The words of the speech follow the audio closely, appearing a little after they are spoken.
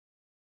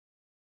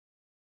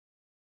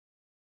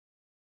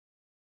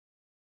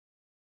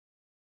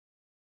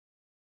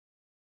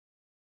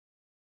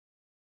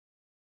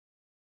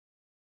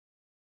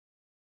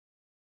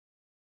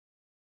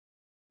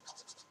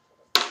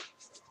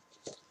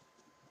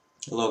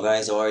Hello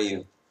guys, how are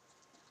you?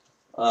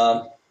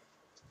 Um,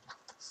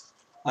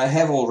 I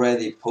have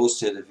already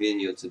posted a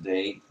video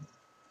today.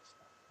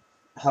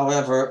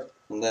 However,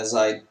 and as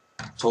I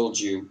told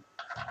you,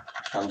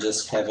 I'm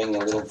just having a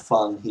little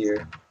fun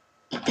here.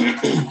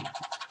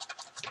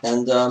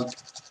 And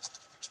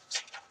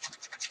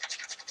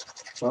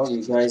well,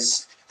 you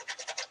guys,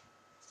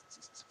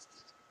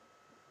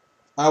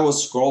 I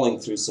was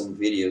scrolling through some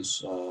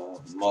videos,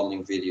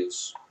 modeling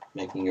videos,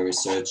 making a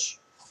research.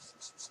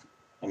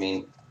 I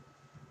mean,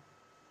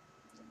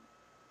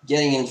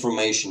 getting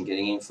information,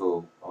 getting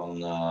info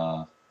on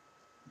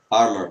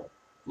armor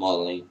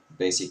modeling,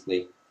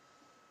 basically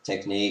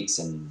techniques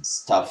and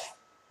stuff.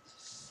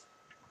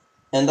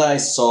 And I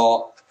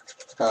saw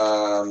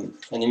an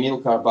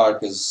Emilcar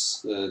Barca's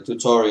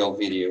tutorial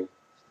video.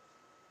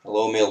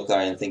 Hello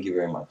Emilcar, and thank you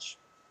very much.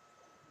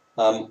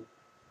 On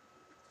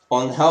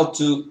how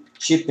to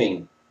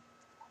chipping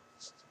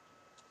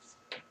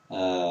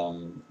a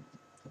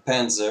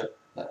Panzer,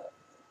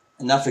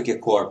 an Afrika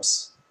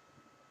Korps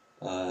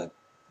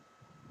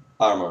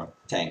armor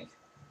tank.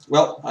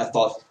 Well, I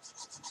thought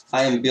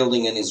I am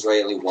building an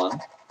Israeli one,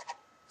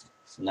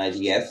 an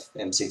IDF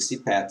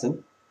M60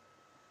 Patton,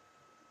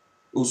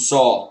 who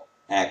saw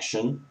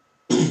action.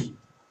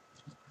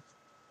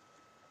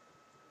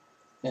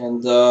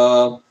 And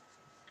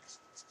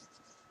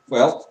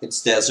well,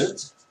 it's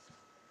desert,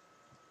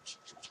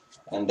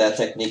 and that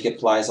technique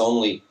applies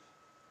only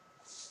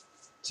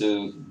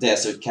to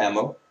desert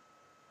camo.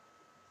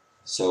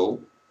 So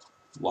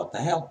what the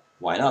hell,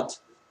 why not?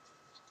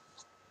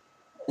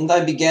 And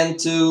I began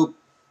to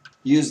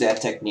use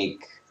that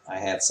technique. I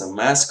had some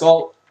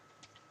mascol.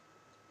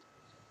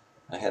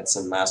 I had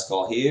some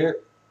mascol here.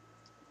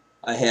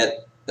 I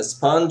had a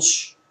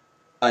sponge.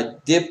 I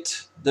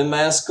dipped the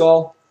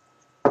mascol,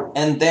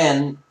 and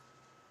then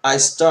I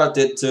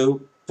started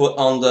to put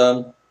on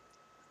the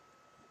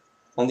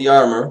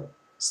armor,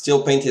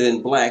 still painted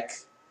in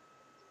black.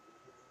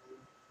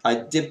 I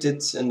dipped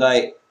it and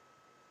I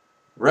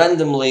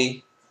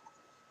randomly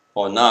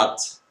or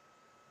not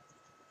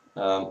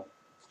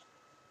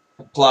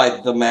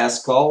applied the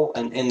mascol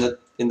and in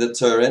the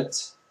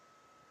turret,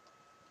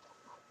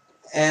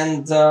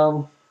 and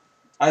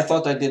I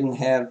thought I didn't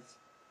have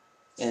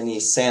any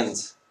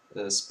sand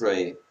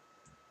spray.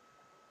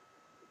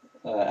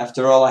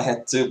 After all, I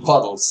had 2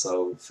 bottles,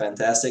 so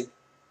fantastic.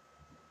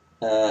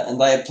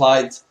 And I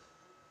applied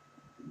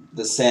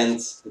the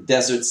sand, the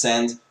desert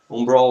sand,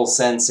 Umbral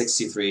Sand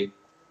 63,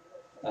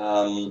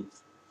 and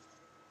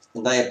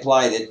I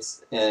applied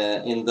it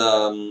in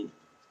the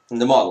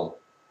model.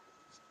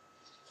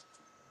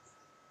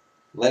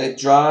 Let it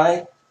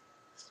dry,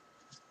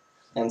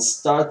 and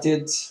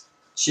started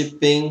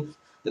chipping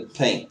the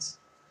paint.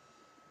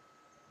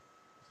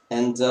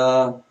 And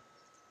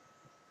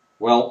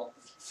well,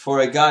 for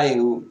a guy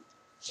who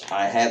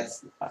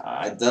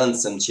I'd done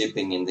some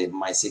chipping in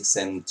my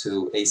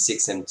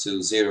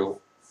A6M2 ZERO,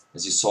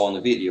 as you saw in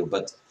the video,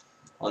 but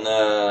on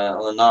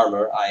an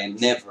armor I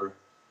never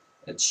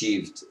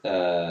achieved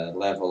a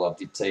level of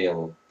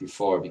detail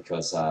before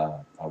because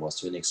I was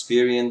too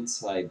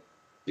inexperienced. I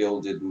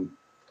built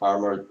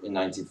armor in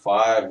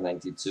 95,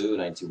 92,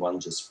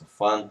 91 just for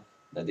fun.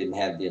 I didn't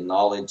have the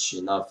knowledge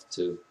enough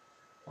to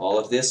all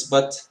of this,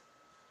 but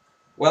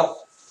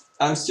well,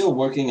 I'm still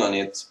working on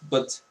it.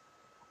 But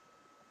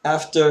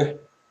after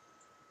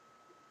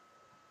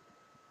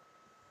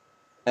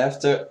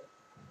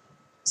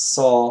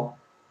saw,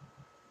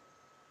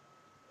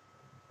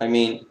 I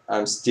mean,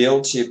 I'm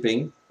still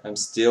chipping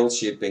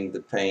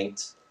the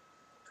paint,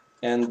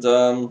 and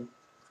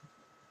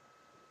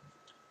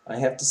I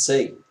have to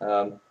say,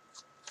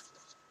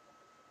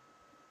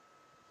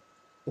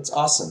 it's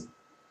awesome.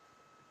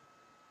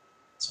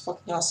 It's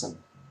fucking awesome.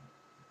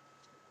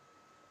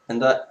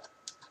 And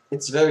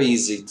it's very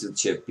easy to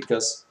chip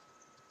because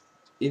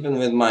even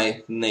with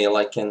my nail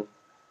I can,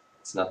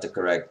 it's not the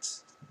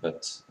correct,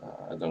 but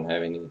I don't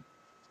have any.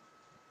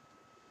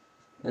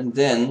 And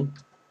then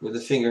with the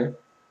finger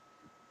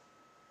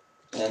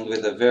and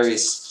with a very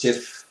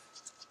stiff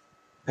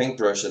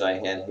paintbrush that I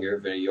had here,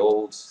 very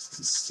old,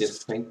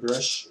 stiff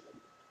paintbrush.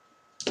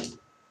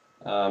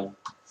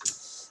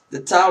 The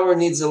tower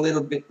needs a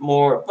little bit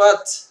more,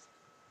 but,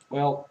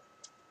 well,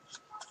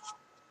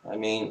 I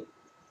mean,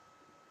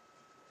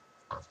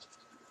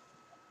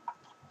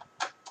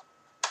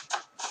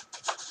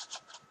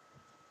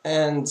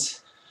 and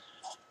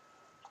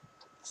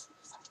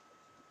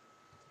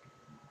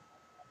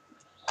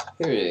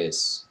here it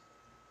is.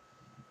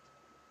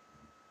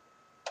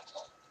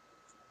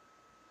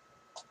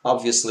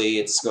 Obviously,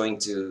 it's going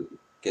to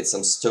get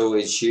some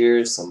stowage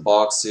here, some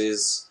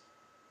boxes,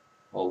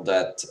 all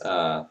that,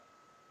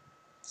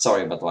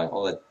 sorry about like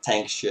all that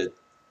tank shit.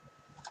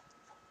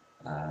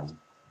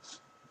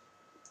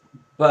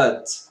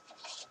 But,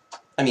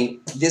 I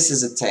mean, this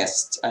is a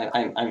test.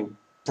 I'm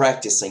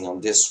practicing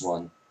on this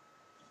one.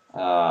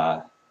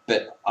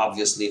 But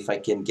obviously, if I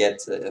can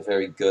get a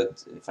very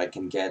good, if I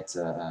can get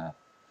a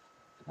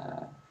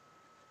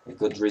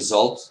good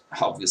result,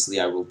 obviously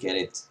I will get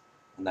it,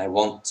 and I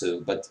want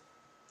to. But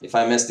If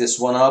I mess this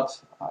one up,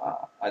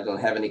 I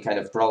don't have any kind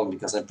of problem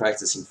because I'm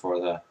practicing for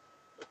the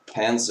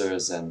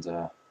Panzers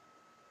and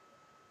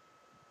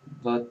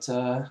but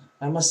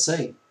I must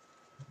say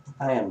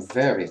I am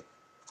very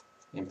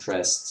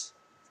impressed.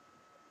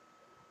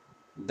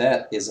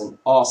 That is an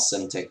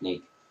awesome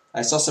technique.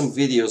 I saw some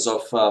videos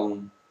of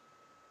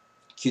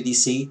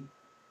QDC. He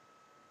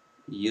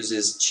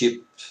uses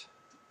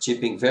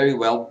chipping very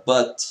well,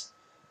 but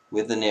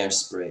with an air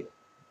spray.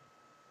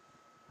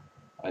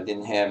 I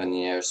didn't have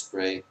any air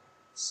spray,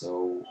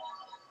 so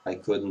I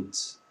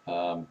couldn't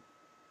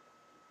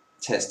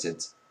test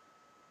it.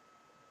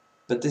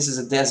 But this is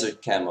a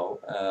desert camo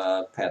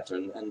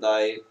pattern, and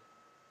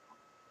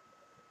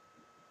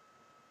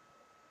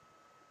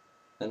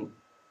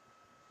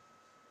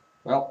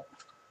well,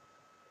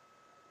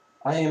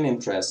 I am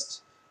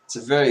impressed. It's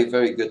a very,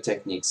 very good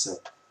technique, so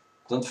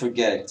don't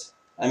forget it.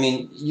 I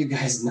mean, you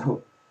guys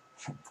know.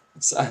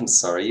 I'm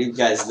sorry, you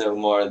guys know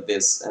more of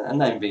this,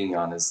 and I'm being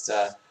honest.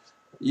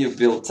 You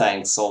build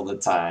tanks all the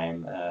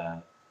time,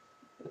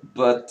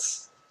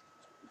 but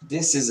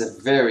this is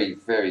a very,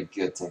 very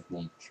good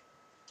technique.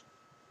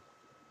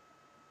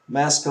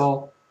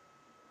 Mascal,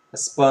 a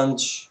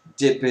sponge,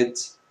 dip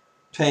it,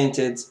 paint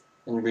it,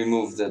 and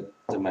remove the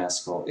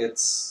mascal.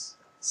 It's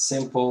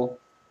simple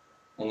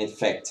and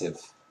effective.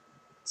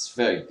 It's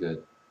very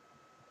good.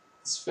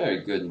 It's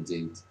very good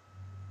indeed.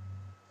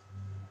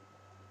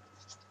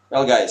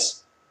 Well,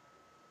 guys,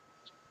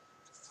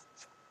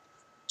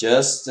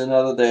 just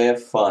another day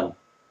of fun.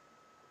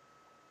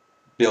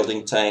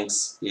 Building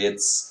tanks,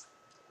 it's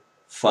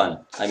fun.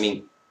 I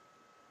mean,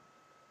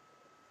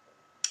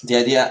 the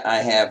idea I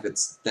have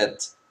is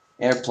that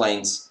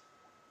airplanes,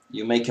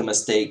 you make a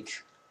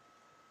mistake,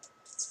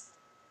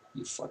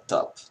 you fucked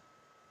up.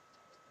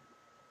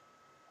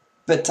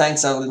 But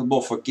tanks are a little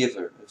more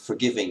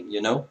forgiving,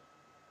 you know?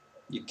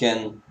 You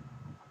can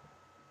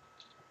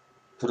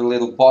put a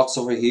little box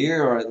over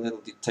here or a little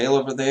detail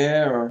over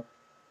there, or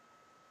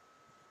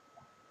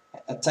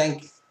a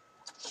tank,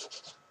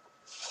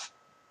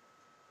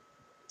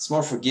 it's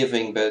more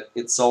forgiving, but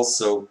it's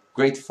also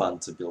great fun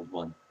to build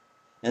one.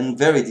 And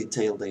very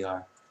detailed they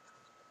are.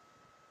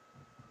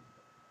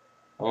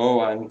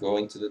 Oh, I'm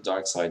going to the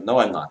dark side. No,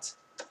 I'm not.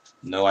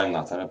 No, I'm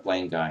not. I'm a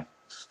plane guy.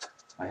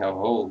 I have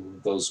all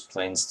those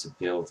planes to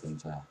build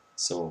and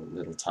so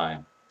little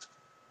time.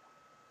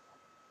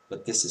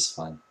 But this is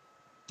fun.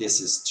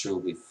 This is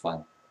truly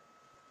fun.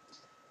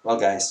 Well,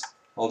 guys,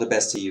 all the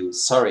best to you.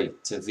 Sorry,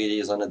 2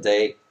 videos on a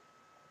day,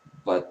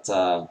 but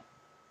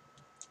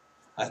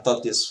I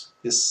thought this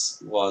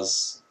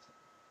was,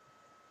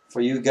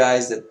 for you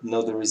guys that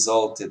know the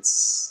result,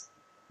 it's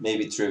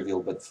maybe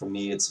trivial, but for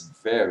me it's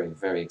very,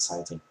 very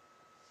exciting.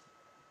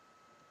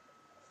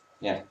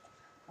 Yeah,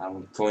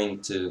 I'm going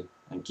to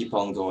keep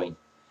on going.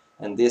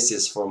 And this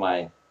is for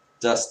my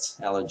dust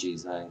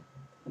allergies.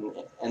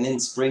 And in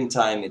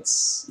springtime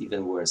it's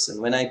even worse.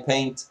 And when I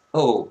paint,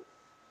 oh,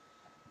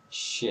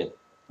 shit.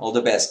 All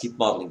the best. Keep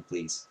modeling,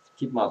 please.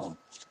 Keep modeling.